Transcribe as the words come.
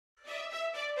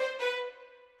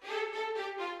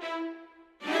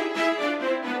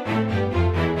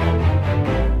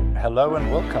Hello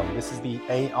and welcome. This is the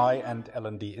AI and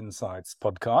L&D Insights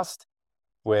podcast,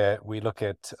 where we look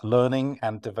at learning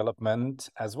and development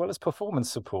as well as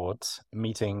performance support,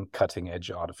 meeting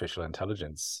cutting-edge artificial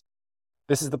intelligence.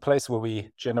 This is the place where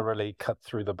we generally cut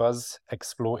through the buzz,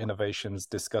 explore innovations,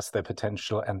 discuss their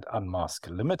potential, and unmask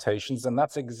limitations. And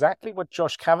that's exactly what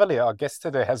Josh Cavalier, our guest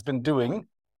today, has been doing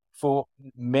for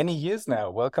many years now.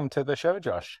 Welcome to the show,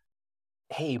 Josh.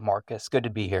 Hey, Marcus, good to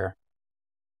be here.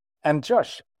 And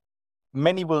Josh,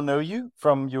 many will know you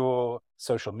from your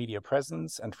social media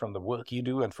presence and from the work you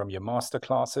do and from your master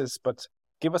classes, but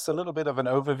give us a little bit of an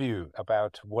overview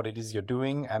about what it is you're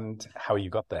doing and how you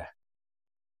got there.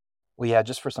 Well, yeah,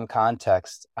 just for some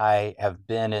context, I have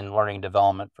been in learning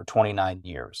development for 29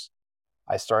 years.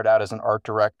 I started out as an art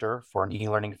director for an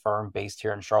e-learning firm based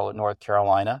here in Charlotte, North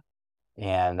Carolina.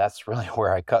 And that's really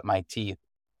where I cut my teeth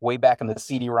way back in the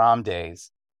CD-ROM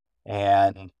days.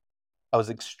 And I was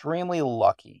extremely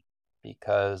lucky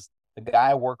because the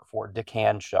guy I worked for, Dick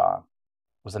Hanshaw,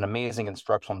 was an amazing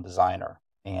instructional designer.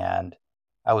 And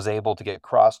I was able to get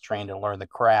cross-trained and learn the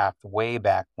craft way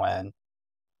back when,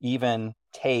 even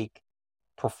take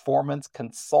performance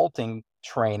consulting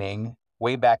training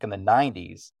way back in the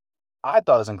 90s. I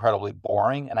thought it was incredibly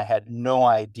boring, and I had no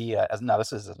idea,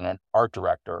 this is an art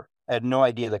director, I had no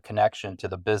idea the connection to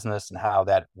the business and how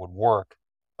that would work.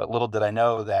 But little did I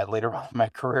know that later on in my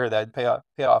career, that would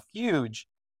pay off huge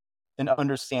in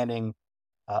understanding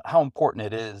how important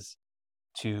it is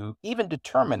to even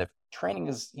determine if training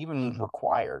is even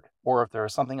required, or if there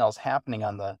is something else happening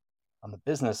on the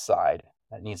business side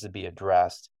that needs to be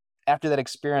addressed. After that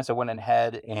experience, I went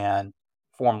ahead and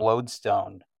formed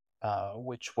Lodestone,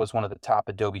 which was one of the top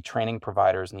Adobe training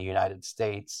providers in the United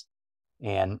States,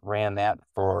 and ran that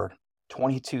for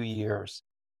 22 years.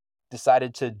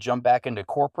 Decided to jump back into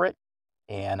corporate,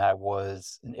 and I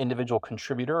was an individual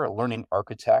contributor, a learning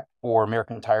architect for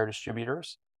American Tire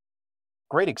Distributors.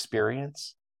 Great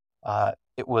experience.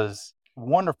 It was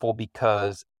wonderful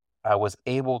because I was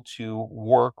able to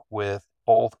work with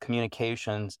both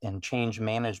communications and change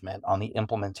management on the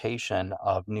implementation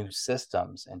of new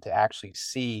systems, and to actually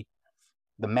see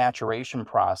the maturation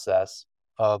process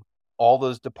of all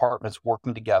those departments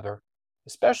working together,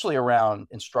 especially around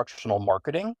instructional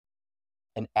marketing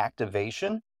and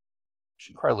activation, which is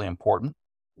incredibly important.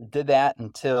 Did that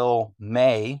until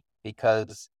May,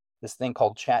 because this thing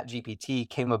called ChatGPT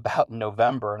came about in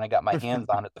November, and I got my hands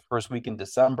on it the first week in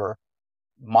December.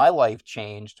 My life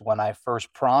changed when I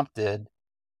first prompted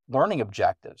learning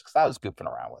objectives, because I was goofing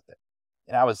around with it.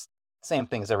 And I was the same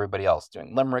thing as everybody else,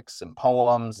 doing limericks and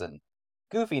poems and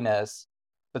goofiness.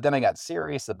 But then I got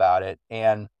serious about it.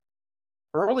 And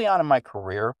early on in my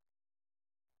career,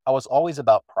 I was always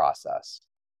about process.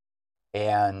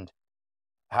 And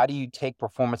how do you take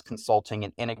performance consulting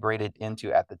and integrate it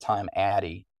into, at the time,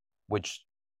 Addy, which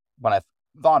when I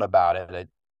thought about it,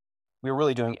 we were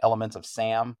really doing elements of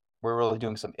SAM. We were really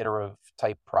doing some iterative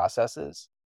type processes.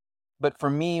 But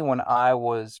for me, when I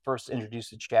was first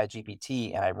introduced to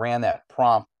ChatGPT and I ran that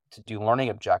prompt to do learning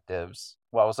objectives,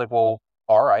 well, I was like, well,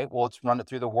 all right, well, let's run it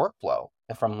through the workflow.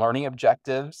 And from learning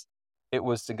objectives, it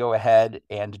was to go ahead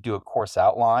and do a course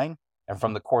outline. And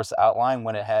from the course outline,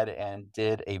 went ahead and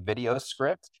did a video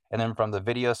script. And then from the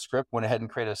video script, went ahead and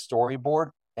created a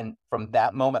storyboard. And from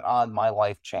that moment on, my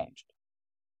life changed.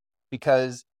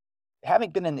 Because having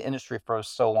been in the industry for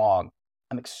so long,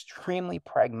 I'm extremely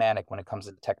pragmatic when it comes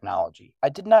to technology. I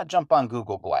did not jump on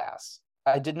Google Glass.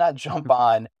 I did not jump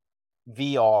on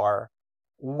VR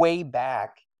way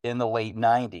back in the late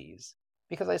 90s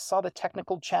because I saw the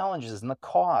technical challenges and the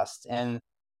cost and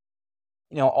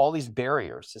all these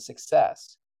barriers to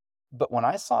success. But when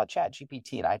I saw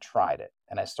ChatGPT and I tried it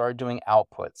and I started doing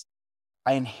outputs,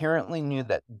 I inherently knew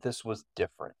that this was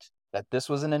different, that this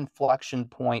was an inflection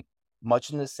point,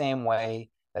 much in the same way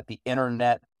that the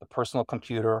internet, the personal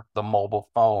computer, the mobile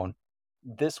phone,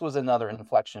 this was another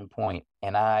inflection point.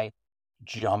 And I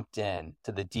jumped in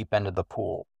to the deep end of the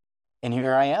pool. And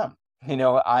here I am.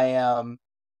 I am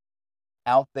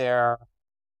out there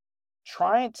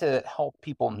trying to help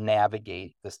people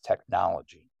navigate this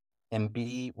technology and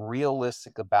be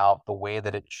realistic about the way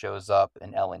that it shows up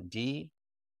in L&D,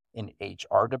 in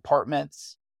HR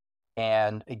departments.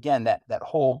 And again, that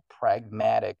whole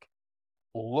pragmatic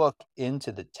look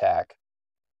into the tech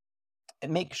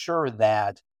and make sure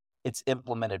that it's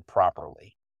implemented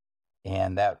properly.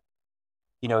 And that,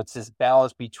 it's this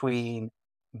balance between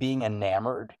being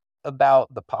enamored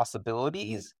about the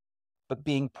possibilities, but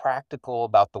being practical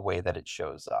about the way that it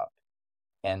shows up.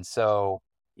 And so,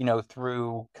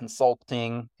 through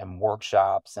consulting and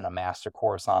workshops and a master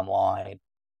course online,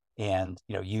 and,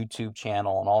 YouTube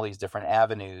channel and all these different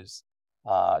avenues,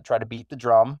 try to beat the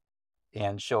drum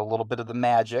and show a little bit of the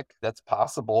magic that's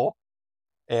possible.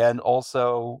 And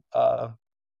also,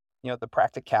 the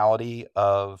practicality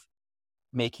of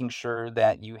making sure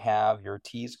that you have your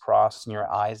T's crossed and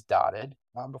your I's dotted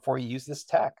before you use this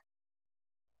tech.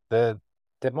 The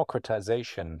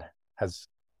democratization has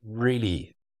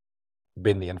really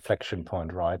been the inflection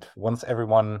point, right? Once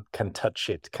everyone can touch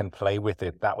it, can play with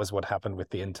it. That was what happened with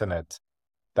the internet.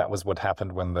 That was what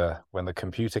happened when the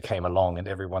computer came along and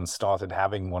everyone started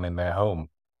having one in their home.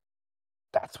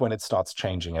 That's when it starts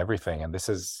changing everything. And this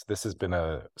has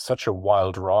been such a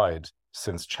wild ride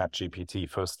since ChatGPT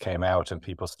first came out and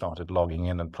people started logging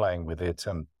in and playing with it.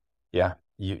 And yeah,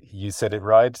 you said it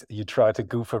right. You try to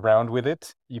goof around with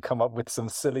it. You come up with some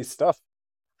silly stuff.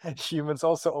 Humans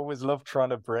also always love trying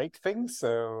to break things.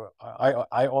 So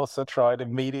I also tried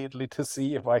immediately to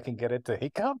see if I can get it to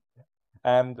hiccup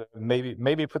and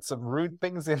maybe put some rude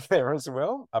things in there as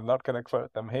well. I'm not going to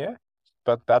quote them here,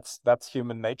 but that's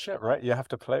human nature, right? You have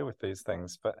to play with these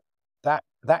things. But that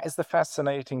is the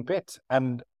fascinating bit.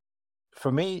 And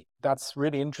for me, that's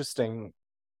really interesting,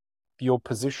 your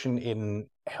position in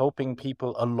helping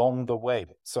people along the way.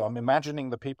 So I'm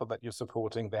imagining the people that you're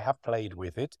supporting, they have played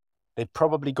with it. They've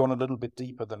probably gone a little bit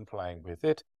deeper than playing with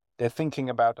it. They're thinking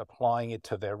about applying it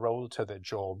to their role, to their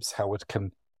jobs, how it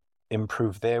can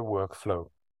improve their workflow.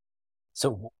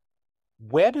 So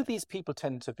where do these people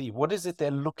tend to be? What is it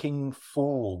they're looking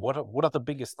for? What are the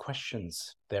biggest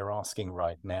questions they're asking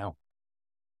right now?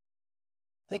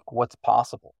 I think what's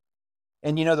possible.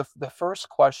 And, the first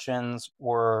questions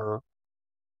were,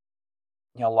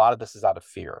 a lot of this is out of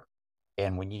fear.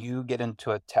 And when you get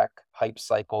into a tech hype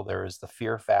cycle, there is the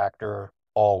fear factor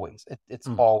always. It's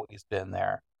always been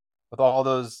there. With all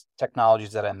those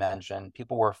technologies that I mentioned,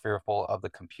 people were fearful of the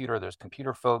computer. There's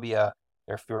computer phobia.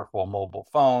 They're fearful of mobile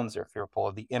phones. They're fearful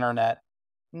of the internet.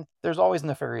 And there's always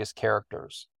nefarious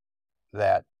characters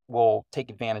that will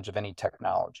take advantage of any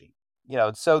technology.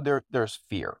 So there's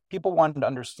fear. People wanted to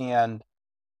understand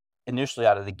initially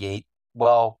out of the gate,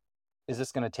 well, is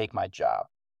this going to take my job?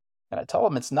 And I tell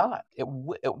them it's not. It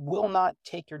will not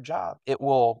take your job. It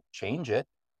will change it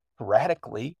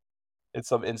radically in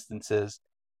some instances,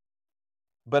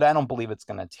 but I don't believe it's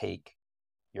going to take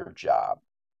your job.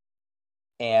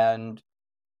 And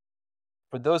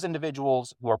for those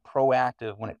individuals who are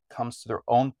proactive when it comes to their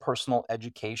own personal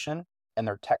education and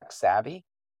they're tech savvy,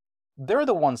 they're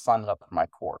the ones signing up for my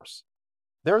course.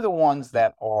 They're the ones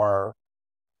that are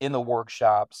in the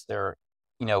workshops. They're,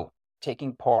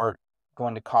 taking part,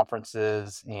 going to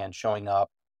conferences and showing up,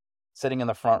 sitting in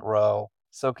the front row,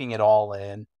 soaking it all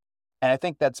in. And I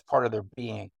think that's part of their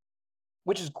being,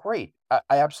 which is great. I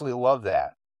absolutely love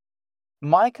that.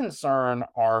 My concern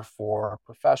are for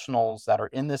professionals that are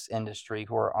in this industry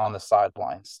who are on the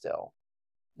sidelines still.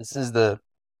 This is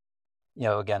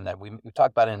again, that we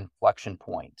talked about an inflection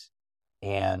point.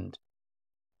 And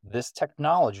this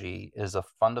technology is a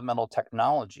fundamental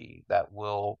technology that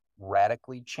will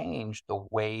radically change the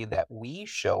way that we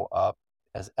show up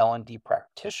as L&D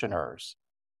practitioners.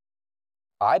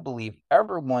 I believe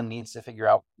everyone needs to figure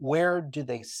out, where do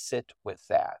they sit with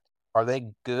that? Are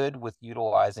they good with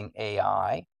utilizing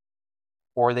AI,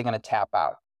 or are they going to tap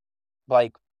out?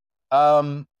 Like,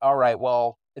 all right,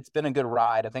 well, it's been a good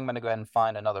ride. I think I'm going to go ahead and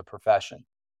find another profession,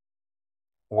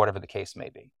 or whatever the case may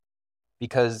be.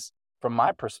 Because from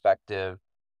my perspective,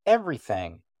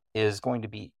 everything is going to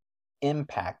be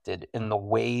impacted in the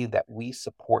way that we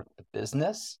support the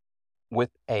business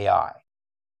with AI.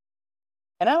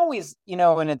 And I always,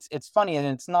 and it's funny, and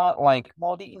it's not like,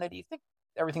 well, do you think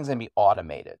everything's going to be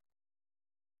automated?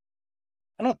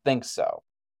 I don't think so.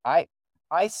 I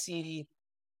see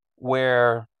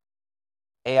where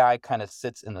AI kind of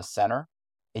sits in the center,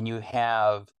 and you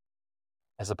have,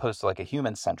 as opposed to like a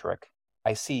human centric,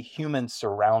 I see human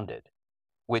surrounded,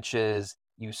 which is,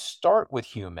 you start with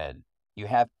human, you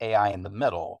have AI in the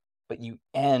middle, but you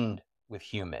end with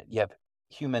human. You have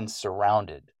human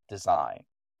surrounded design,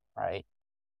 right?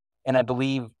 And I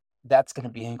believe that's going to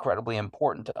be incredibly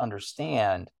important to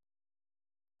understand,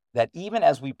 that even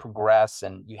as we progress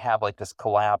and you have like this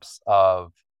collapse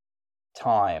of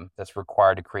time that's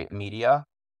required to create media,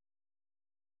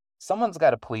 someone's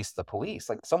got to police the police.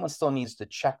 Like, someone still needs to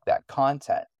check that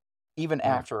content, even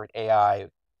after an AI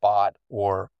bot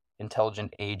or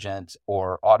intelligent agent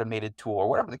or automated tool or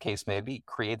whatever the case may be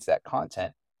creates that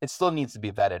content. It still needs to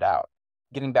be vetted out.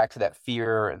 Getting back to that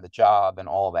fear and the job and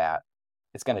all that,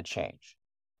 it's going to change.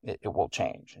 It will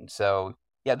change. And so,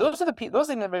 yeah, those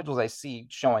individuals I see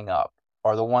showing up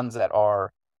are the ones that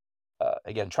are,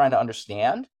 again, trying to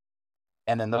understand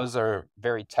And then those are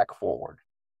very tech forward.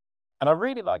 And I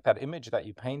really like that image that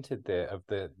you painted there of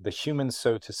the human,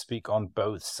 so to speak, on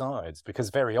both sides, because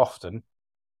very often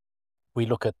we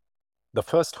look at the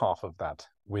first half of that.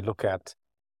 We look at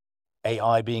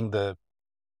AI being the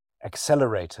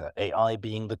accelerator, AI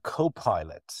being the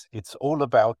co-pilot. It's all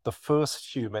about the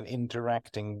first human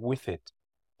interacting with it.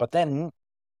 But then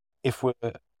if we're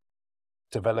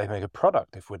developing a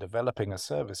product, if we're developing a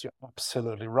service, you're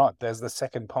absolutely right. There's the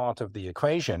second part of the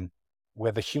equation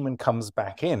where the human comes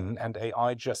back in and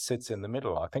AI just sits in the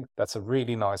middle. I think that's a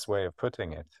really nice way of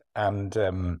putting it.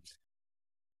 And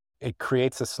it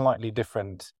creates a slightly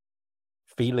different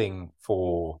feeling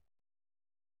for,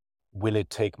 will it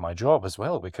take my job as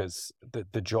well? Because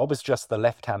the job is just the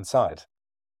left-hand side.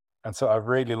 And so I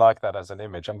really like that as an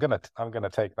image. I'm gonna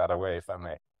take that away, if I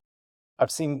may.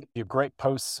 I've seen your great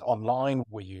posts online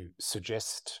where you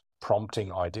suggest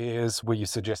prompting ideas, where you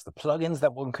suggest the plugins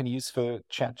that one can use for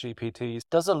ChatGPT.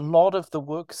 Does a lot of the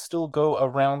work still go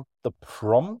around the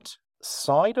prompt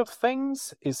side of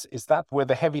things? Is that where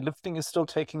the heavy lifting is still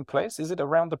taking place? Is it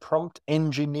around the prompt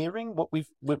engineering, what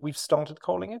we've started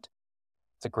calling it?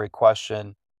 It's a great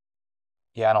question.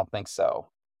 Yeah, I don't think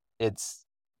so. This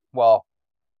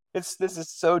is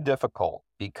so difficult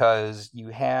because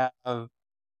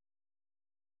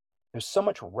there's so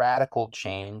much radical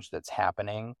change that's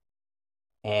happening.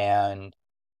 And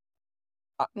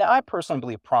now I personally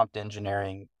believe prompt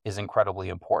engineering is incredibly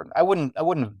important. I wouldn't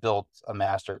have built a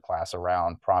master class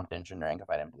around prompt engineering if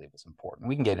I didn't believe it's important.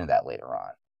 We can get into that later on.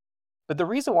 But the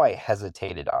reason why I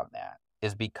hesitated on that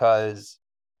is because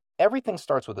everything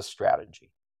starts with a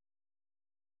strategy.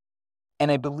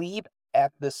 And I believe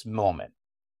at this moment,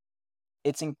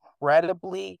 it's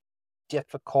incredibly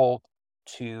difficult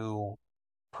to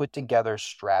put together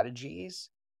strategies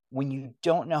when you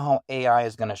don't know how AI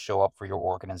is going to show up for your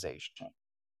organization.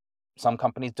 Some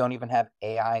companies don't even have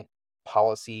AI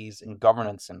policies and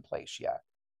governance in place yet.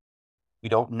 We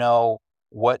don't know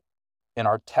what in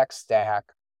our tech stack,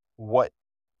 what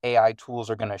AI tools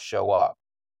are going to show up.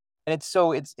 And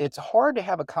it's hard to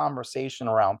have a conversation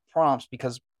around prompts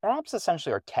because prompts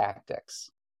essentially are tactics,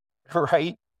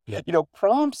 right? Yeah.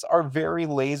 Prompts are very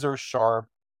laser sharp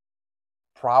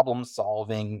problem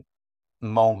solving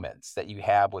moments that you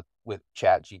have with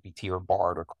ChatGPT or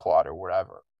Bard or Claude or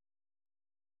whatever.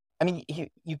 I mean,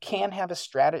 you can have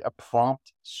a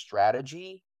prompt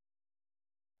strategy,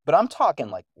 but I'm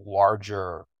talking like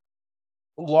larger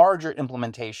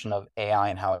implementation of AI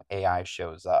and how AI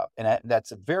shows up. And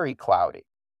that's very cloudy.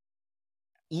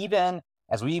 Even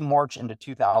as we march into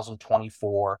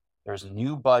 2024, there's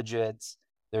new budgets,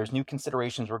 there's new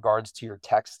considerations regards to your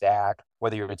tech stack,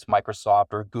 whether it's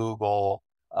Microsoft or Google,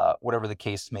 whatever the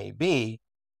case may be.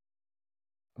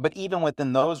 But even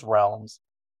within those realms,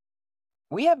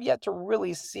 we have yet to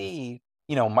really see,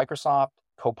 Microsoft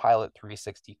Copilot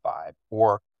 365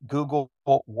 or Google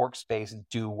Workspace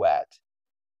Duet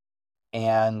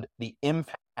and the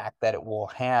impact that it will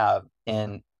have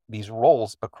in these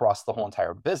roles across the whole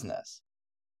entire business.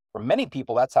 For many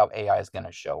people, that's how AI is going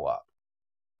to show up.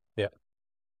 Yeah.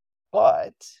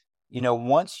 But,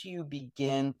 once you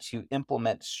begin to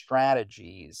implement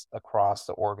strategies across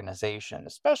the organization,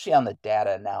 especially on the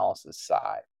data analysis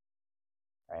side,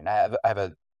 right? And I have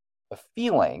a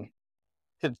feeling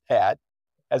that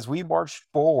as we march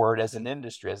forward as an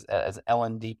industry, as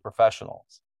L&D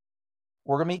professionals,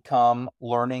 we're going to become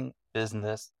learning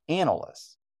business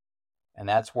analysts. And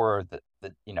that's where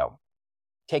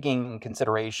taking in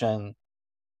consideration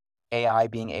AI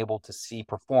being able to see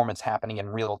performance happening in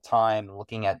real time,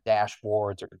 looking at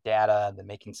dashboards or data, and then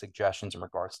making suggestions in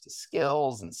regards to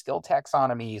skills and skill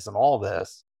taxonomies and all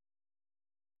this.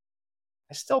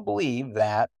 I still believe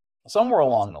that somewhere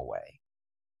along the way,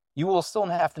 you will still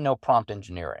have to know prompt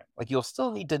engineering. Like you'll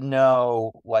still need to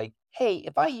know, like, hey,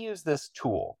 if I use this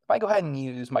tool, if I go ahead and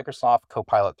use Microsoft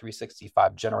Copilot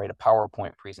 365, generate a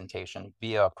PowerPoint presentation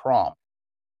via a prompt,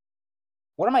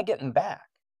 what am I getting back?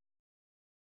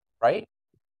 Right?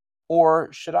 Or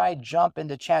should I jump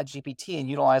into ChatGPT and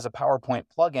utilize a PowerPoint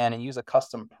plugin and use a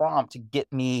custom prompt to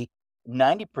get me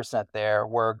 90% there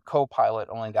where Copilot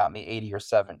only got me 80 or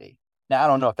 70? Now, I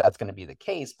don't know if that's going to be the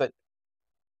case, but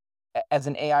as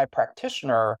an AI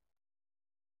practitioner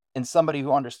and somebody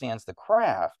who understands the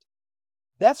craft,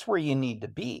 that's where you need to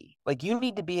be. Like you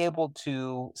need to be able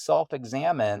to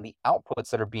self-examine the outputs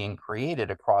that are being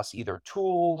created across either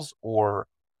tools or,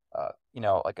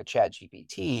 like a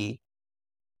ChatGPT.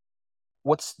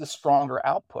 What's the stronger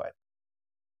output?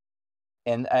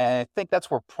 And I think that's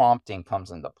where prompting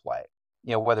comes into play.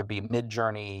 Whether it be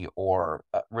Midjourney or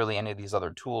really any of these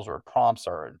other tools where prompts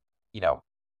are,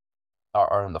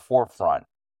 are in the forefront.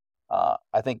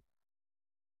 I think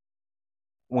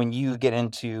when you get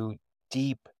into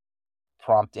deep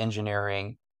prompt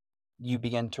engineering, you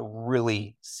begin to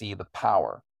really see the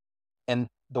power. And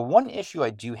the one issue I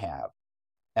do have,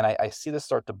 and I see this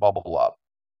start to bubble up,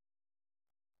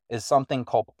 is something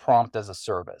called prompt as a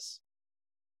service.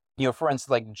 For instance,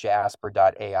 like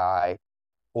Jasper.ai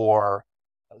or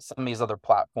some of these other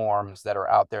platforms that are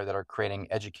out there that are creating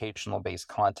educational based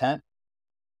content,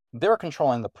 they're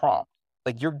controlling the prompt.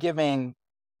 Like you're giving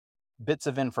bits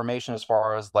of information as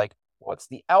far as like, what's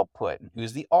the output and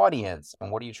who's the audience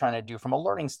and what are you trying to do from a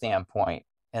learning standpoint?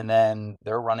 And then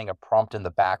they're running a prompt in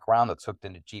the background that's hooked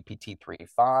into GPT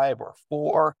 3.5 or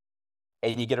 4,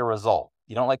 and you get a result.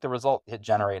 You don't like the result, hit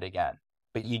generate again,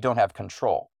 but you don't have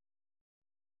control.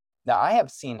 Now, I have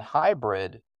seen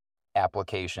hybrid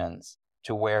applications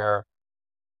to where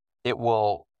it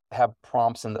will have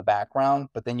prompts in the background,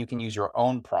 but then you can use your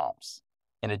own prompts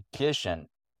in addition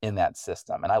in that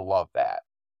system. And I love that.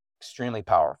 Extremely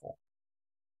powerful.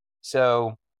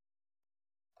 So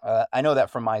I know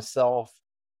that for myself,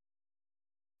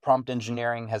 prompt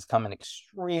engineering has come in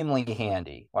extremely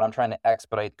handy when I'm trying to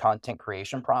expedite content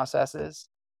creation processes.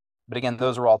 But again,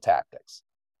 those are all tactics.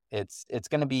 It's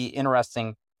going to be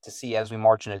interesting to see as we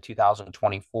march into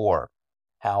 2024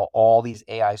 how all these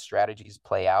AI strategies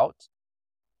play out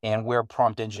and where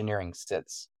prompt engineering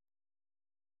sits.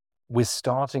 We're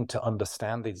starting to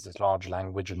understand these large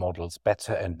language models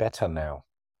better and better now.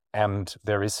 And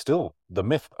there is still the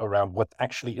myth around what's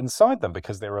actually inside them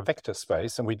because they're a vector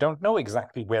space and we don't know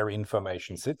exactly where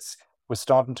information sits. We're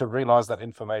starting to realize that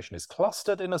information is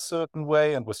clustered in a certain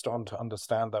way, and we're starting to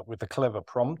understand that with a clever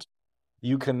prompt,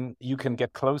 you can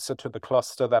get closer to the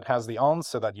cluster that has the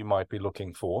answer that you might be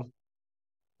looking for,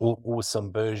 or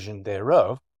some version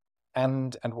thereof.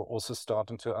 And we're also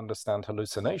starting to understand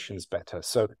hallucinations better.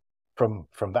 So from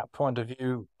that point of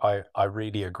view, I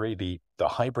really agree. The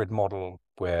hybrid model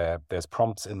where there's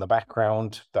prompts in the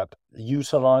background that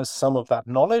utilize some of that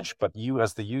knowledge, but you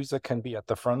as the user can be at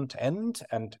the front end,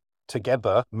 and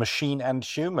together, machine and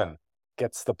human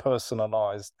gets the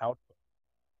personalized output.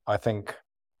 I think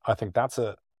that's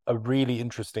a really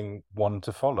interesting one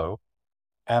to follow,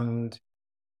 and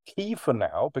key for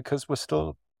now, because we're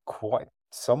still quite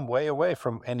some way away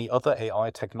from any other AI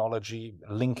technology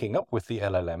linking up with the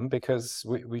LLM, because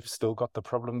we've still got the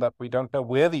problem that we don't know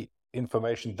where the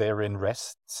information therein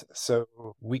rests. So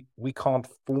we can't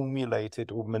formulate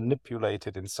it or manipulate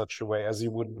it in such a way as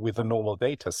you would with a normal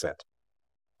data set.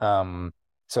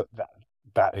 So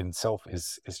that in itself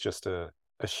is just a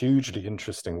hugely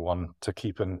interesting one to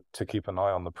keep an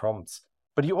eye on the prompts.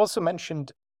 But you also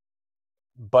mentioned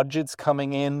budgets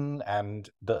coming in and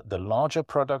the larger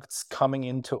products coming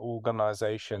into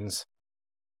organizations.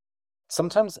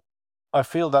 Sometimes I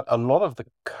feel that a lot of the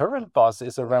current buzz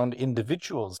is around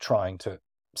individuals trying to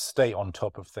stay on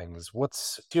top of things.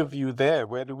 What's your view there?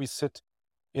 Where do we sit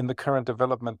in the current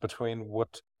development between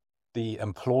what the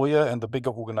employer and the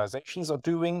bigger organizations are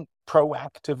doing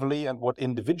proactively and what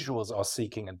individuals are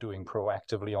seeking and doing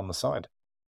proactively on the side?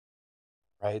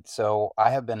 Right. So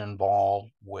I have been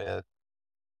involved with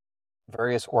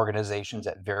various organizations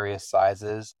at various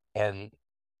sizes and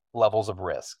levels of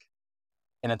risk,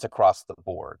 and it's across the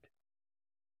board.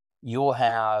 You'll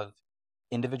have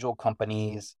individual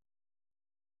companies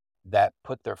that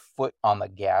put their foot on the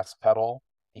gas pedal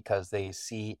because they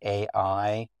see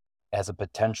AI as a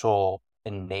potential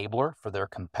enabler for their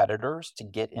competitors to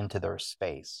get into their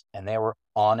space. And they were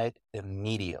on it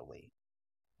immediately.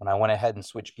 When I went ahead and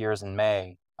switched gears in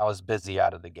May, I was busy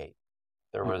out of the gate.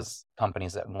 There was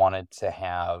companies that wanted to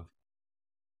have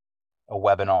a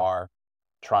webinar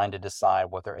trying to decide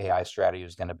what their AI strategy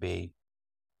is going to be.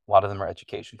 A lot of them are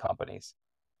education companies,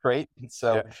 right?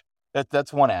 So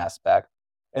that's one aspect.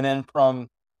 And then from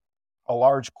a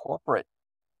large corporate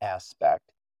aspect,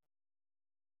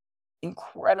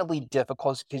 incredibly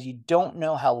difficult because you don't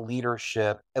know how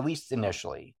leadership, at least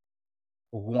initially,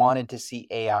 wanted to see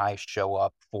AI show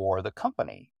up for the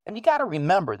company. And you got to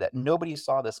remember that nobody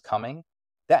saw this coming.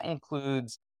 That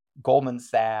includes Goldman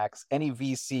Sachs, any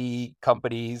VC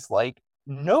companies. Like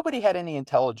nobody had any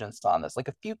intelligence on this. Like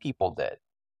a few people did,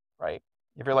 right?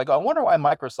 If you're like, oh, I wonder why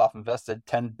Microsoft invested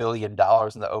 $10 billion in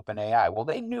the OpenAI. Well,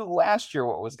 they knew last year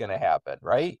what was going to happen,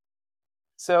 right?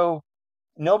 So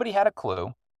nobody had a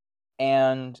clue.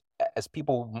 And as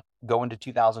people go into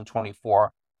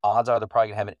 2024, odds are they're probably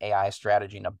going to have an AI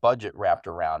strategy and a budget wrapped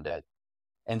around it.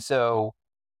 And so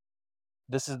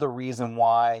this is the reason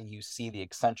why you see the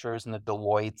Accentures and the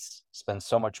Deloittes spend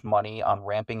so much money on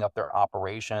ramping up their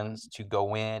operations to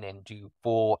go in and do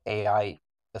full AI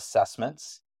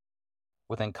assessments,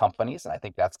 within companies. And I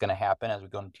think that's going to happen as we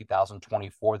go into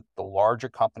 2024. The larger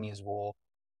companies will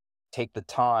take the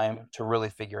time to really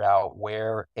figure out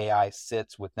where AI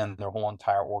sits within their whole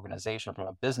entire organization from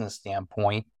a business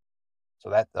standpoint. So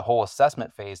that the whole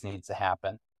assessment phase needs to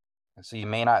happen. And so you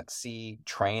may not see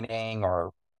training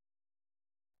or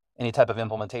any type of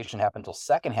implementation happen until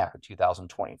second half of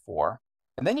 2024.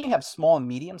 And then you have small and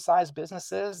medium-sized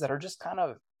businesses that are just kind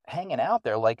of hanging out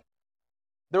there. Like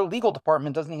their legal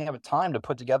department doesn't even have time to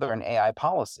put together an AI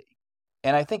policy.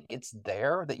 And I think it's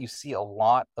there that you see a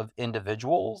lot of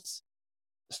individuals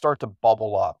start to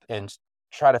bubble up and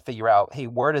try to figure out, hey,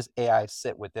 where does AI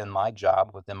sit within my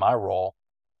job, within my role?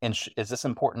 And is this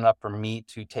important enough for me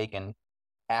to take an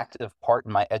active part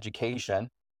in my education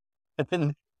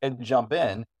and jump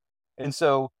in? And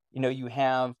so, you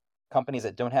have companies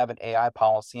that don't have an AI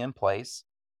policy in place,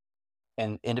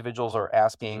 and individuals are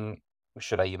asking,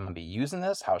 should I even be using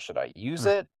this? How should I use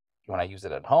it? When I use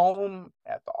it at home,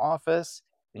 at the office?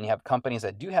 Then you have companies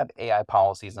that do have AI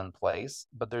policies in place,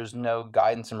 but there's no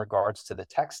guidance in regards to the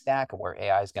tech stack of where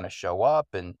AI is going to show up.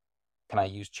 And can I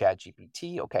use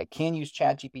ChatGPT? Okay, I can use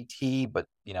ChatGPT, but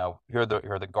here are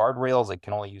the guardrails. I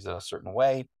can only use it a certain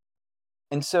way.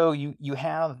 And so you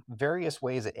have various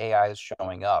ways that AI is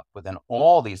showing up within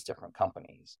all these different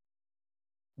companies.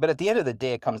 But at the end of the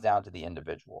day, it comes down to the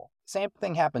individual. Same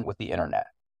thing happened with the internet.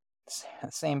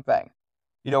 Same thing,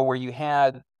 where you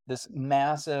had this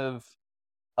massive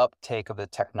uptake of the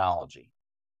technology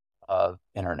of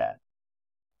internet.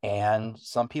 And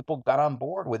some people got on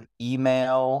board with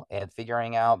email and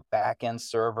figuring out back-end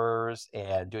servers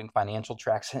and doing financial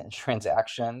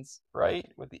transactions,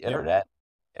 right, with the internet.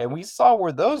 And we saw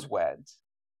where those went,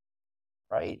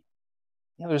 right?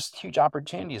 There's huge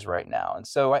opportunities right now. And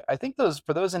so I think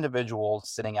for those individuals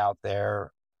sitting out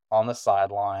there on the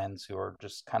sidelines who are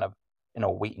just kind of in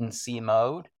a wait and see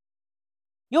mode,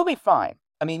 you'll be fine.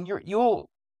 I mean, you'll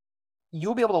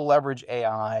be able to leverage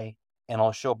AI and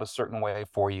it'll show up a certain way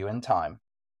for you in time,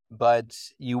 but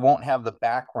you won't have the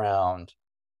background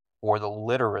or the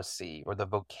literacy or the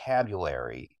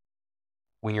vocabulary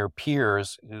when your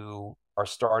peers who are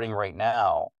starting right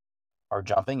now are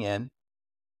jumping in.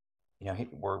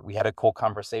 We had a cool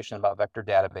conversation about vector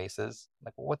databases.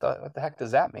 Like, what the heck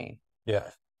does that mean? Yeah.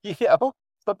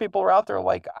 Some people are out there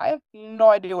like, I have no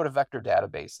idea what a vector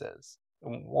database is.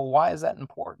 Well, why is that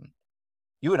important?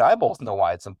 You and I both know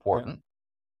why it's important. Yeah.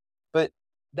 But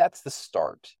that's the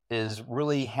start, is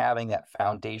really having that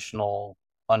foundational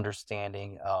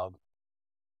understanding of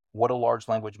what a large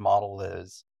language model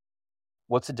is,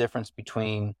 what's the difference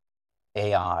between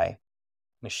AI,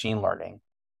 machine learning,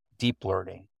 deep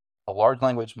learning, a large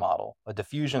language model, a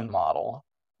diffusion model.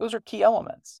 Those are key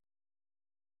elements.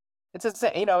 It's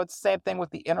the same thing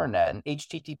with the internet and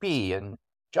HTTP and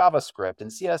JavaScript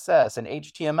and CSS and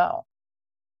HTML.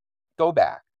 Go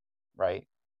back, right?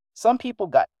 Some people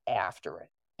got after it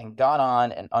and got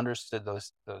on and understood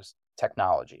those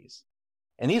technologies.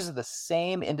 And these are the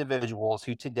same individuals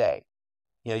who today,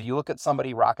 you look at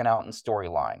somebody rocking out in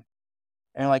Storyline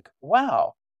and you're like,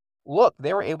 wow, look,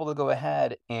 they were able to go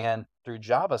ahead and through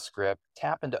JavaScript,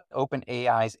 tap into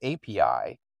OpenAI's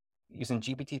API using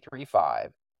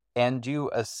GPT-3.5 and do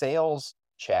a sales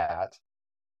chat,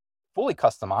 fully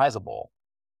customizable,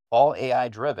 all AI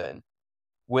driven,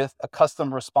 with a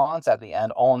custom response at the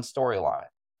end, all in Storyline.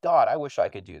 God, I wish I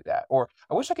could do that. Or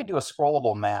I wish I could do a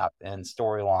scrollable map in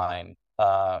Storyline,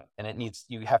 and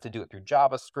you have to do it through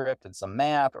JavaScript and some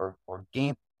math or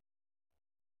game.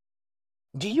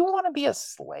 Do you want to be a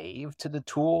slave to the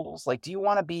tools? Like, do you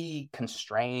want to be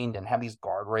constrained and have these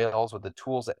guardrails with the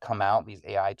tools that come out, these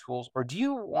AI tools? Or do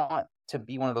you want to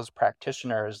be one of those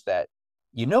practitioners that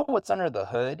what's under the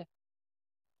hood,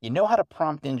 how to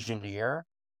prompt engineer,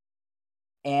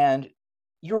 and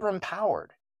you're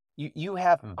empowered? You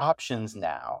have options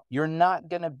now. You're not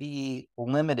going to be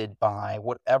limited by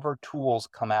whatever tools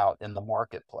come out in the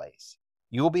marketplace.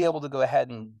 You'll be able to go ahead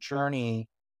and journey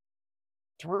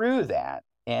through that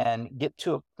and get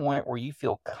to a point where you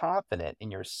feel confident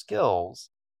in your skills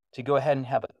to go ahead and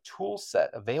have a tool set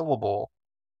available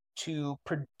to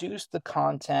produce the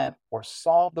content or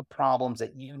solve the problems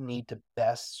that you need to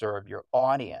best serve your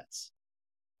audience.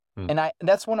 And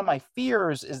that's one of my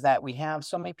fears, is that we have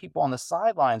so many people on the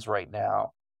sidelines right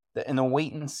now that in the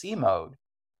wait and see mode,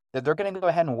 that they're going to go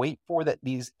ahead and wait for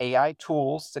these AI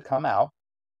tools to come out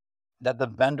that the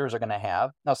vendors are going to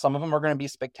have. Now, some of them are going to be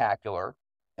spectacular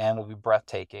and will be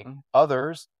breathtaking.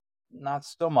 Others, not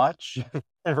so much,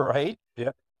 right?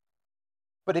 Yeah.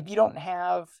 But if you don't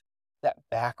have that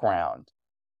background,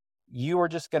 you are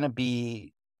just going to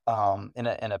be in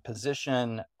a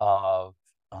position of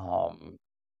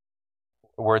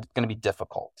where it's going to be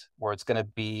difficult, where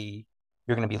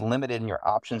you're going to be limited in your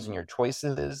options and your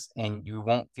choices, and you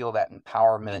won't feel that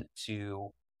empowerment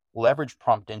to leverage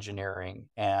prompt engineering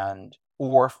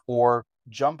or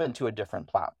jump into a different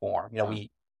platform.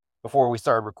 Before we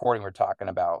started recording, we're talking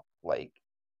about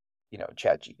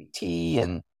ChatGPT,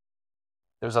 and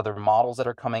there's other models that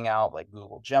are coming out like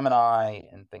Google Gemini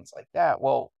and things like that.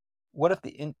 Well, what if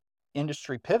the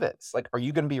industry pivots? Like, are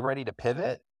you going to be ready to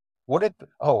pivot? What if,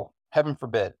 oh, heaven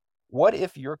forbid, what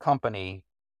if your company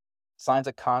signs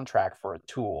a contract for a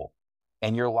tool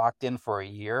and you're locked in for a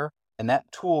year and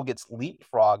that tool gets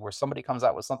leapfrogged where somebody comes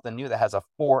out with something new that has a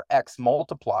 4x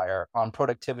multiplier on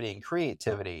productivity and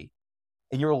creativity,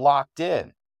 and you're locked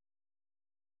in?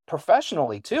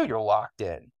 Professionally too, you're locked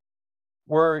in,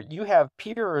 where you have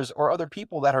peers or other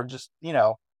people that are just,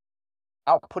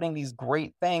 outputting these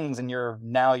great things, and you're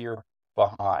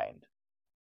behind.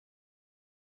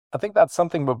 I think that's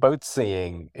something we're both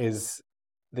seeing is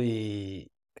there's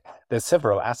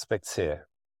several aspects here.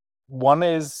 One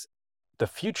is the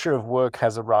future of work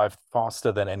has arrived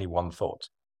faster than anyone thought.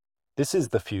 This is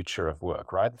the future of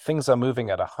work, right? Things are moving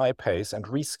at a high pace, and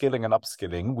reskilling and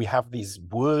upskilling, we have these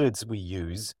words we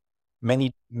use.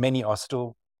 Many are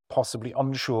still possibly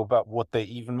unsure about what they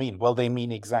even mean. Well, they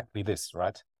mean exactly this,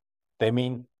 right? They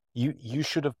mean you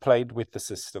should have played with the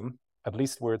system, at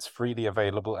least where it's freely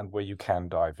available and where you can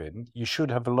dive in. You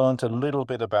should have learned a little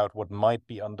bit about what might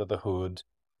be under the hood.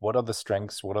 What are the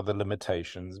strengths? What are the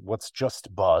limitations? What's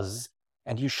just buzz?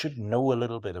 And you should know a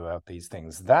little bit about these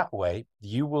things. That way,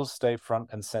 you will stay front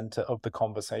and center of the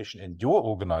conversation in your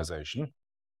organization.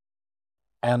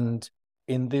 And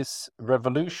in this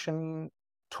revolution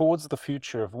towards the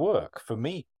future of work, for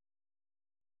me,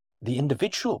 the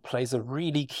individual plays a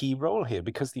really key role here,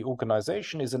 because the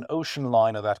organization is an ocean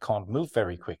liner that can't move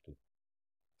very quickly.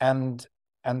 And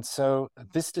so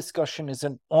this discussion is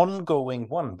an ongoing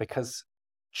one, because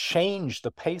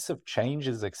the pace of change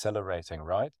is accelerating,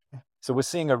 right? So we're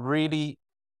seeing a really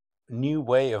new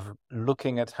way of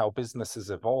looking at how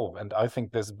businesses evolve. And I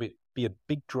think there's be a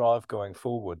big drive going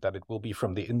forward that it will be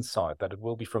from the inside, that it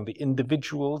will be from the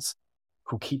individuals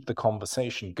who keep the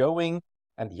conversation going.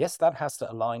 And yes, that has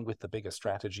to align with the bigger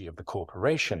strategy of the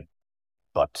corporation.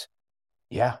 But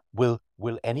yeah, will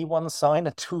anyone sign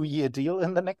a 2-year deal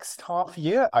in the next half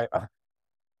year?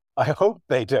 I hope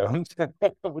they don't.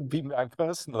 That would be my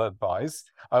personal advice.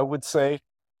 I would say,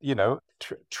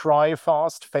 try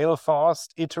fast, fail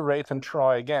fast, iterate and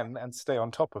try again, and stay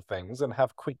on top of things, and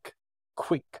have quick,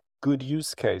 good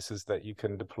use cases that you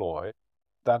can deploy.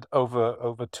 That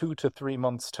over 2 to 3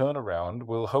 months turnaround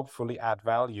will hopefully add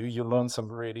value. You'll learn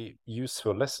some really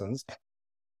useful lessons.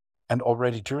 And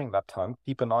already during that time,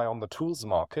 keep an eye on the tools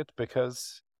market,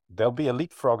 because there'll be a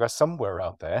leapfrogger somewhere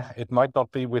out there. It might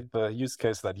not be with the use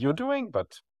case that you're doing,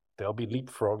 but they'll be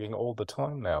leapfrogging all the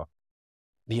time now.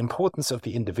 The importance of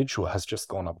the individual has just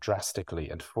gone up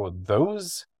drastically. And for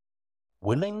those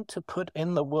willing to put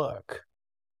in the work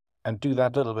and do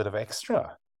that little bit of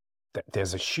extra,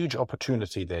 there's a huge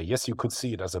opportunity there. Yes, you could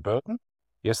see it as a burden.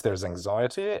 Yes, there's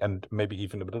anxiety and maybe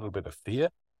even a little bit of fear,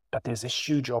 but there's a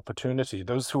huge opportunity.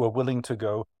 Those who are willing to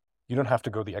go, you don't have to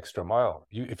go the extra mile.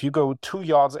 If you go 2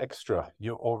 yards extra,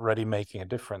 you're already making a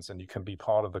difference, and you can be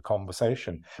part of the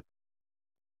conversation.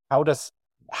 How does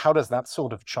that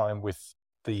sort of chime with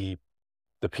the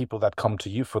people that come to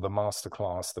you for the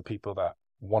masterclass, the people that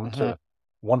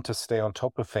want to stay on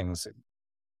top of things?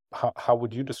 How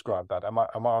would you describe that? Am I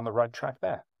on the right track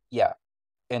there? Yeah.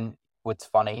 And what's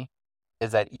funny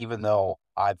is that even though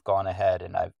I've gone ahead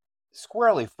and I've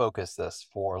squarely focused this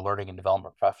for learning and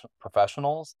development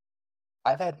professionals,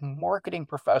 I've had marketing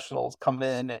professionals come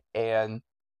in and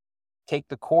take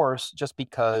the course just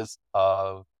because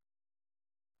of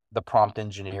the prompt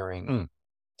engineering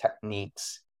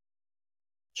techniques,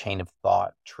 chain of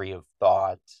thought, tree of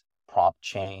thought, prompt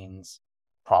chains,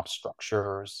 prompt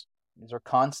structures. These are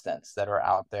constants that are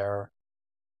out there.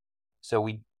 So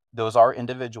those are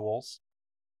individuals.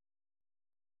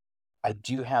 I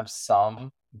do have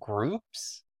some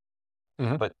groups,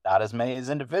 but not as many as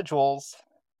individuals.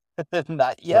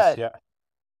 Not yet.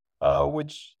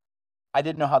 Which I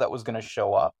didn't know how that was going to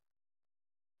show up.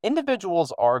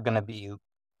 Individuals are going to be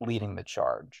leading the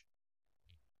charge.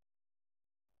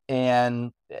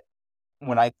 And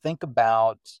when I think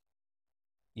about,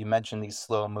 you mentioned these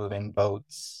slow moving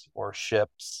boats or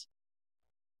ships,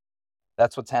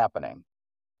 that's what's happening.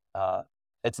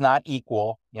 It's not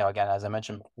equal. Again, as I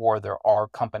mentioned before, there are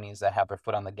companies that have their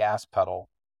foot on the gas pedal.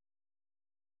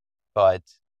 But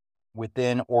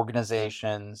within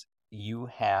organizations, you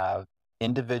have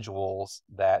individuals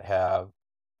that have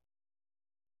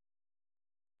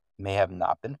may have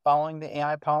not been following the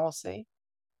AI policy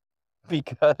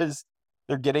because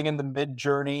they're getting in the mid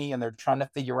journey and they're trying to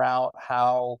figure out,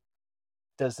 how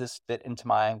does this fit into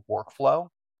my workflow?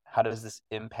 How does this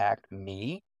impact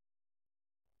me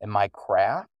and my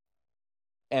craft?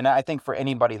 And I think for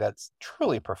anybody that's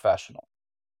truly professional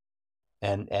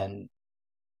and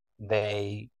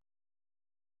they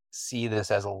see this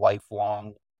as a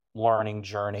lifelong learning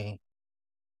journey,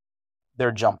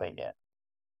 they're jumping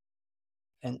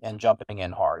in and jumping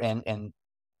in hard and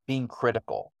being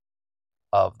critical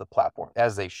of the platform,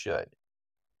 as they should.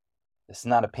 It's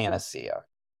not a panacea.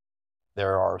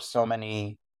 There are so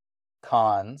many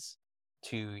cons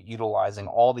to utilizing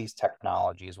all these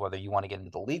technologies, whether you want to get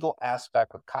into the legal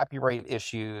aspect with copyright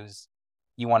issues,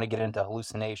 you want to get into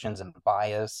hallucinations and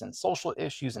bias and social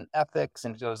issues and ethics,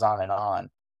 and it goes on and on.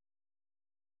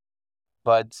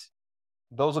 But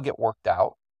those will get worked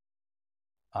out.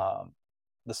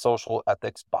 The social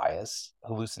ethics, bias,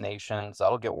 hallucinations,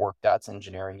 that'll get worked out. It's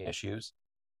engineering issues.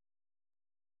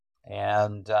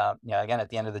 And again, at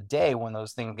the end of the day, when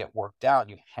those things get worked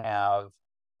out, you have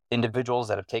individuals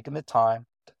that have taken the time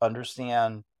to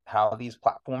understand how these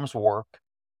platforms work.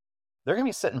 They're going to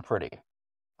be sitting pretty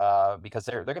because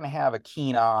they're going to have a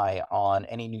keen eye on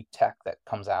any new tech that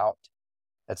comes out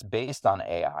that's based on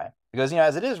AI. Because,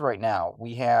 as it is right now,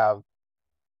 we have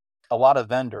a lot of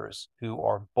vendors who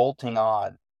are bolting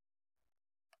on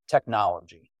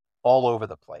technology all over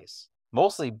the place,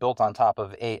 mostly built on top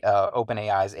of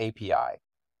OpenAI's API,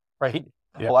 right?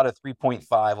 Yep. A lot of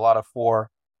 3.5, a lot of 4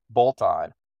 bolt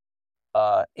on.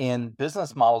 And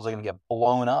business models are going to get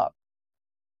blown up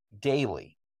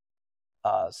daily.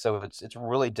 So it's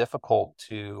really difficult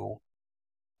to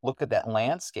look at that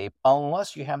landscape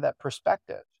unless you have that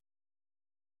perspective.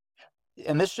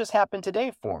 And this just happened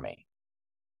today for me.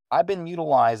 I've been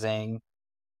utilizing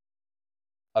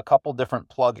a couple different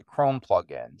Chrome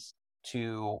plugins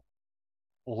to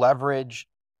leverage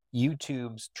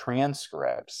YouTube's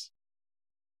transcripts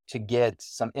to get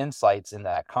some insights in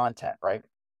that content, right?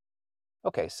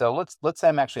 Okay, so let's say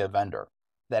I'm actually a vendor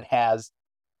that has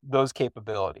those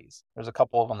capabilities. There's a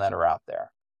couple of them that are out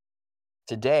there.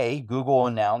 Today, Google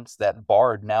announced that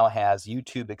Bard now has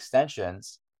YouTube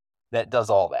extensions that does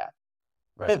all that.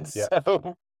 Right. And yeah.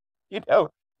 So,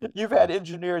 you've had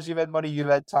engineers, you've had money, you've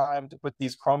had time to put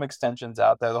these Chrome extensions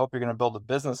out there. I hope you're going to build a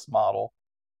business model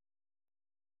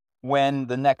when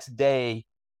the next day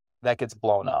that gets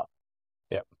blown up.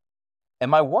 Yep.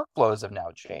 And my workflows have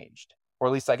now changed, or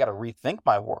at least I got to rethink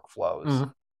my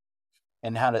workflows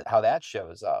and how that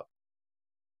shows up.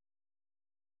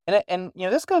 And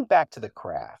this goes back to the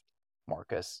craft,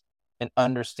 Marcus, and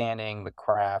understanding the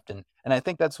craft. And I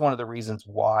think that's one of the reasons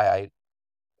why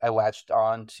I latched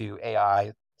on to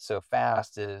AI so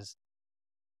fast, is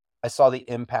I saw the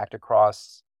impact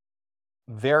across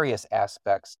various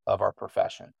aspects of our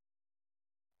profession,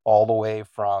 all the way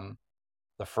from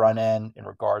the front end in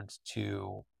regards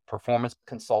to performance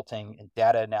consulting and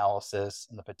data analysis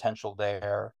and the potential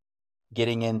there,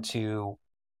 getting into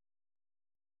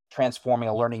transforming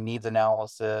a learning needs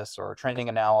analysis or a training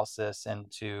analysis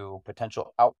into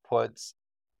potential outputs,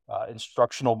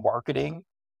 instructional marketing,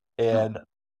 and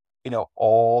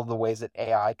all the ways that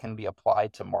AI can be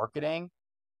applied to marketing,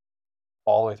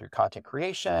 all the way through content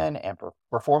creation and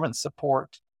performance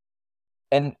support.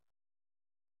 And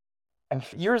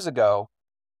years ago,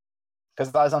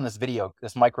 because I was on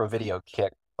this micro video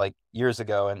kick like years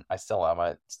ago, and I still am.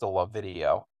 I still love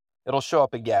video. It'll show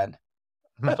up again.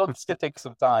 It'll just take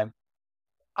some time.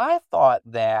 I thought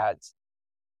that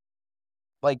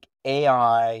like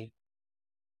AI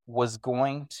was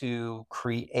going to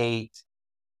create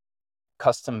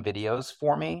custom videos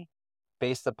for me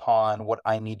based upon what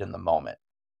I need in the moment.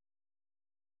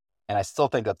 And I still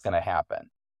think that's going to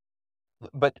happen.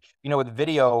 But, with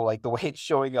video, like the way it's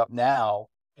showing up now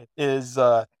is,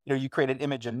 you create an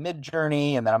image in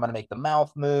Midjourney, and then I'm going to make the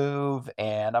mouth move,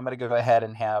 and I'm going to go ahead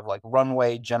and have like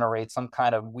Runway generate some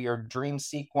kind of weird dream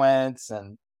sequence.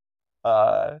 And,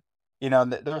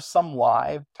 there's some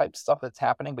live type stuff that's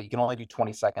happening, but you can only do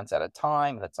 20 seconds at a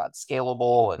time. That's not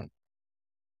scalable. And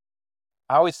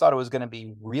I always thought it was going to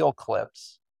be real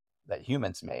clips that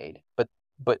humans made, but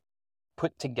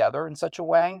put together in such a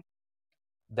way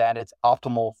that it's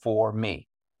optimal for me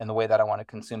and the way that I want to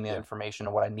consume the information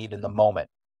and what I need in the moment.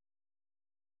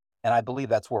 And I believe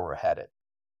that's where we're headed.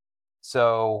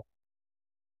 So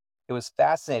it was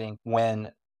fascinating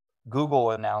when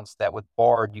Google announced that with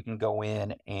Bard, you can go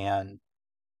in and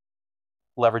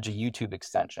leverage a YouTube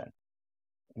extension.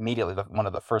 Immediately, one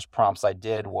of the first prompts I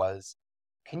did was,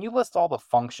 can you list all the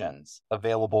functions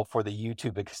available for the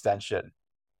YouTube extension?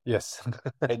 Yes.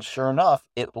 And sure enough,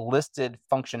 it listed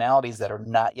functionalities that are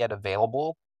not yet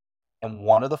available. And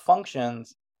one of the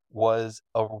functions was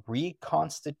a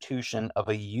reconstitution of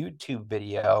a YouTube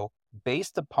video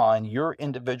based upon your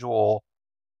individual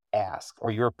ask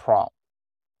or your prompt.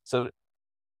 So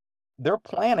they're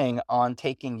planning on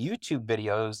taking YouTube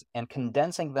videos and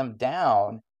condensing them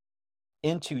down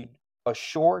into a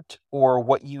short or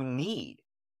what you need.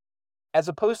 As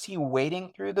opposed to you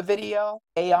waiting through the video,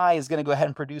 AI is going to go ahead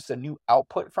and produce a new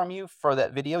output from you for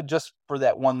that video just for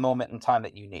that one moment in time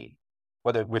that you need.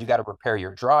 Whether you got to repair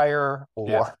your dryer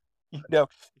or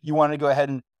you want to go ahead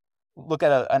and look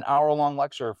at an hour-long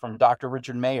lecture from Dr.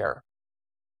 Richard Mayer,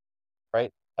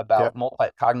 right, Yeah. about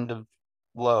multi-cognitive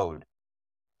load.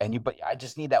 But I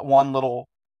just need that one little,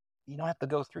 you don't have to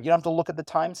go through, you don't have to look at the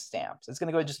timestamps. It's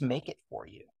going to go just make it for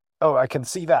you. Oh, I can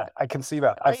see that. I can see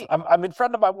that. Right. I'm in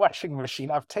front of my washing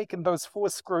machine. I've taken those 4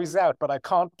 screws out, but I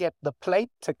can't get the plate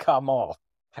to come off.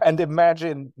 And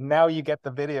imagine now you get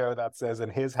the video that says,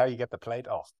 and here's how you get the plate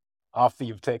off after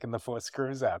you've taken the 4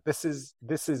 screws out. This is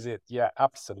it. Yeah,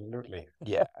 absolutely.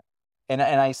 Yeah. And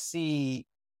I see,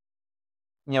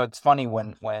 it's funny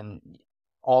when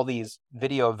all these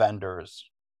video vendors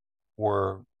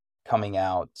were coming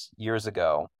out years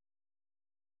ago,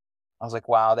 I was like,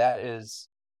 wow, that's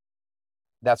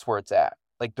where it's at.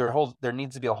 Like there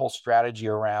needs to be a whole strategy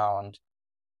around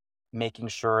making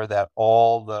sure that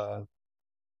all the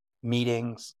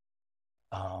meetings,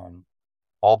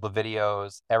 all the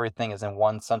videos, everything is in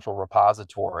one central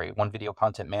repository, one video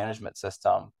content management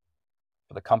system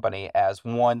for the company as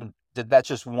one. That's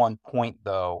just one point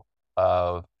though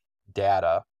of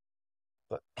data,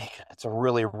 but it's a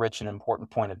really rich and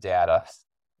important point of data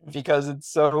because it's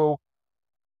so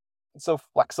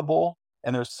flexible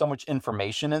and there's so much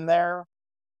information in there.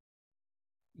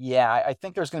 Yeah, I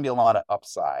think there's going to be a lot of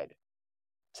upside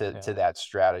to that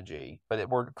strategy, but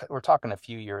we're talking a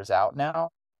few years out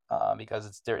now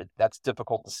because that's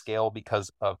difficult to scale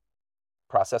because of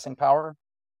processing power.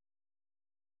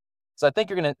 So I think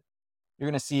you're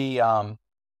gonna see a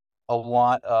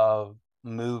lot of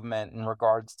movement in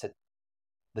regards to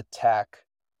the tech.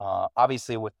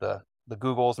 Obviously, with the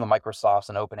Googles and the Microsofts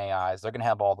and OpenAIs, they're going to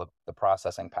have all the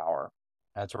processing power.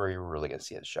 That's where you're really going to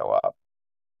see it show up.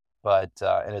 But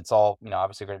and it's all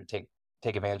obviously going to take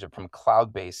advantage of from a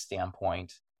cloud-based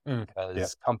standpoint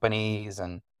because companies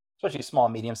and especially small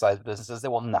and medium-sized businesses, they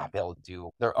will not be able to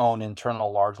do their own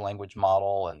internal large language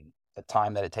model and the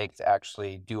time that it takes to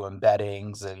actually do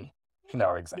embeddings and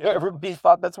exactly. Everybody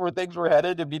thought that's where things were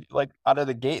headed to be like out of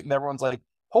the gate, and everyone's like,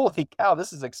 "Holy cow,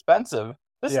 this is expensive.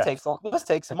 This takes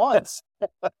months."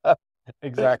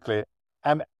 Exactly.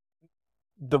 And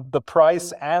the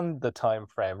price and the time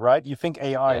frame, right? You think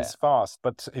AI is fast,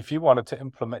 but if you wanted to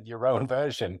implement your own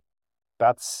version,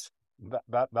 that's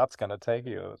going to take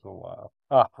you a little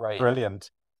while. Right. Brilliant.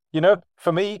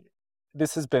 For me,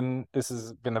 this has been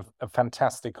a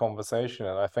fantastic conversation,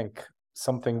 and I think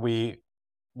something we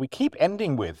keep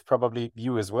ending with, probably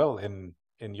you as well in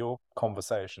your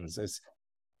conversations, is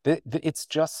it's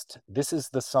just, this is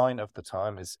the sign of the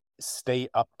time, is stay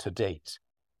up to date.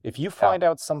 If you find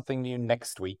out something new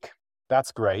next week,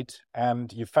 that's great,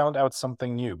 and you found out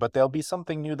something new, but there'll be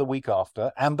something new the week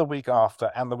after, and the week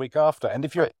after, and the week after. And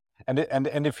if you're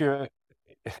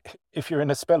if you're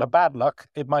in a spell of bad luck,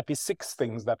 it might be 6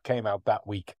 things that came out that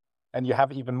week, and you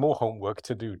have even more homework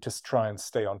to do to try and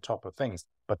stay on top of things.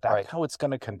 But that's how it's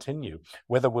going to continue,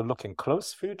 whether we're looking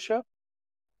close future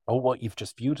or what you've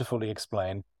just beautifully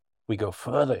explained. We go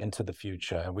further into the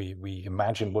future and we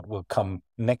imagine what will come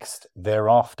next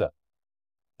thereafter.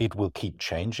 It will keep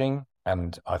changing,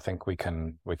 and I think we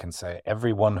can say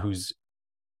everyone who's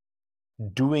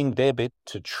doing their bit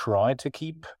to try to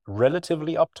keep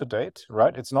relatively up to date,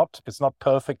 right? It's not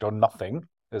perfect or nothing.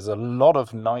 There's a lot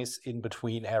of nice in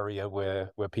between area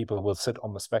where people will sit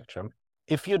on the spectrum.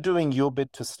 If you're doing your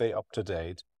bit to stay up to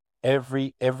date,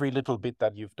 every little bit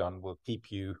that you've done will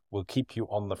keep you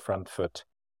on the front foot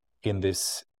in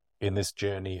this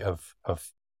journey of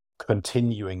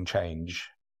continuing change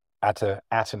at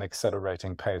an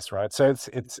accelerating pace, right? So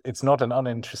it's not an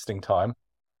uninteresting time,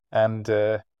 and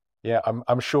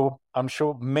I'm sure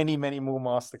many more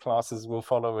masterclasses will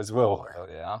follow as well.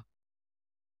 Oh,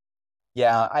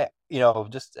 yeah.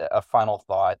 Just a final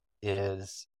thought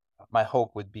is, my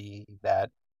hope would be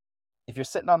that if you're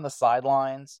sitting on the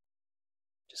sidelines,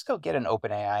 just go get an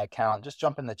OpenAI account. Just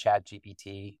jump in the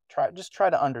ChatGPT. Try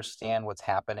to understand what's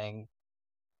happening,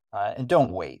 and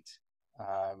don't wait.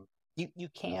 You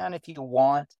can if you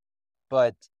want,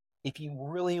 but if you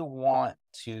really want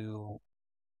to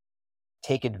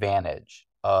take advantage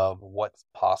of what's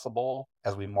possible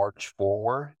as we march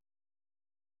forward,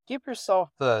 give yourself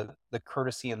the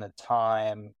courtesy and the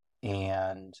time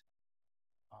and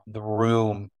the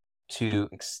room to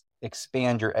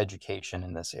expand your education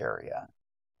in this area.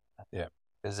 Yeah.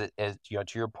 Because as to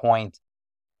your point,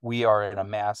 we are in a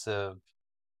massive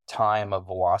time of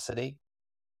velocity,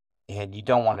 and you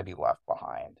don't want to be left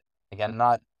behind. Again,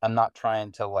 I'm not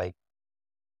trying to like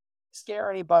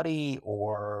scare anybody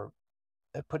or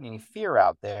put any fear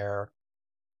out there.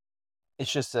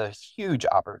 It's just a huge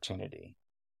opportunity.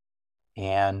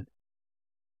 And,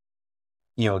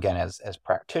 again, as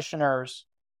practitioners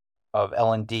of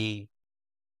L&D,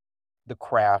 the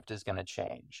craft is going to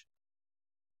change.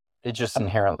 It's just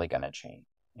inherently going to change.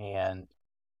 And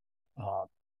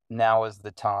now is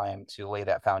the time to lay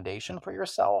that foundation for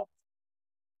yourself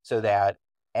so that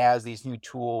as these new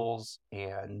tools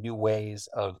and new ways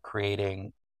of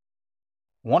creating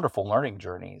wonderful learning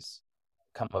journeys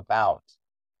come about,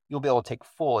 you'll be able to take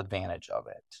full advantage of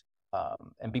it,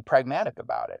 and be pragmatic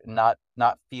about it, and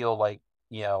not feel like,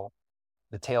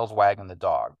 the tail's wagging the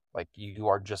dog, like you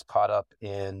are just caught up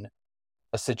in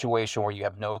a situation where you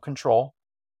have no control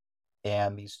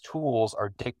and these tools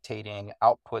are dictating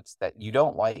outputs that you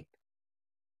don't like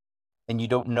and you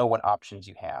don't know what options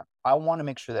you have. I want to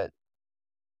make sure that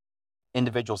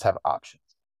individuals have options.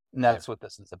 And that's what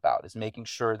this is about, is making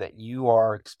sure that you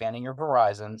are expanding your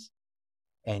horizons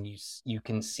and you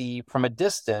can see from a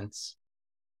distance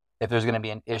if there's going to be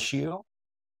an issue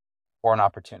or an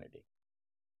opportunity.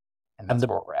 And that's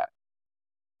where we're at.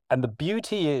 And the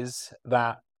beauty is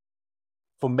that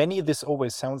for many, this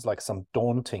always sounds like some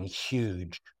daunting,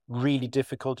 huge, really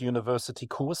difficult university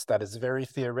course that is very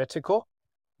theoretical.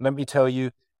 Let me tell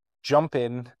you, jump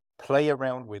in, play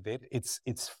around with it. It's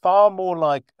far more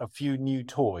like a few new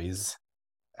toys,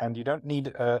 and you don't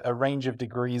need a range of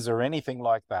degrees or anything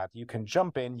like that. You can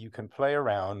jump in, you can play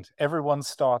around. Everyone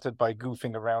started by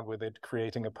goofing around with it,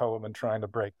 creating a poem and trying to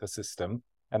break the system.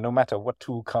 And no matter what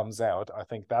tool comes out, I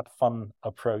think that fun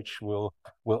approach will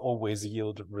always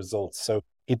yield results. So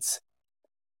it's,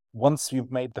 once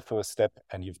you've made the first step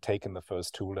and you've taken the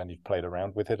first tool and you've played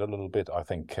around with it a little bit, I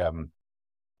think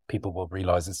people will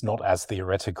realize it's not as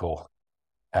theoretical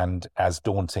and as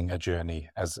daunting a journey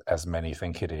as many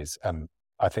think it is. And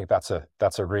I think that's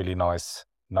a really nice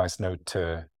note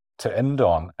to end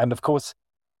on. And of course,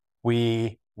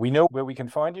 we know where we can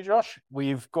find you, Josh.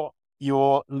 We've got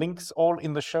your links all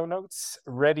in the show notes,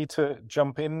 ready to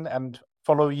jump in and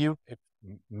follow you.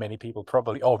 Many people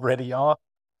probably already are,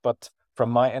 but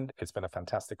from my end, it's been a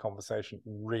fantastic conversation.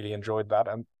 Really enjoyed that.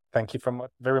 And thank you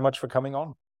very much for coming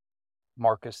on.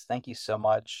 Marcus, thank you so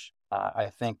much.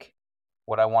 I think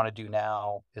what I want to do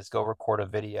now is go record a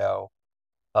video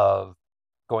of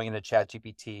going into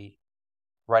ChatGPT,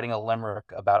 writing a limerick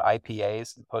about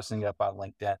IPAs and posting it up on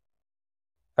LinkedIn.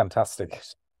 Fantastic.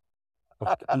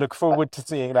 I look forward to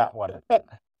seeing that one.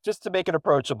 Just to make it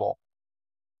approachable.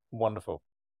 Wonderful.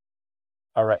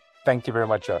 All right. Thank you very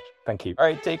much, Josh. Thank you. All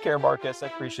right. Take care, Marcus. I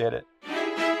appreciate it.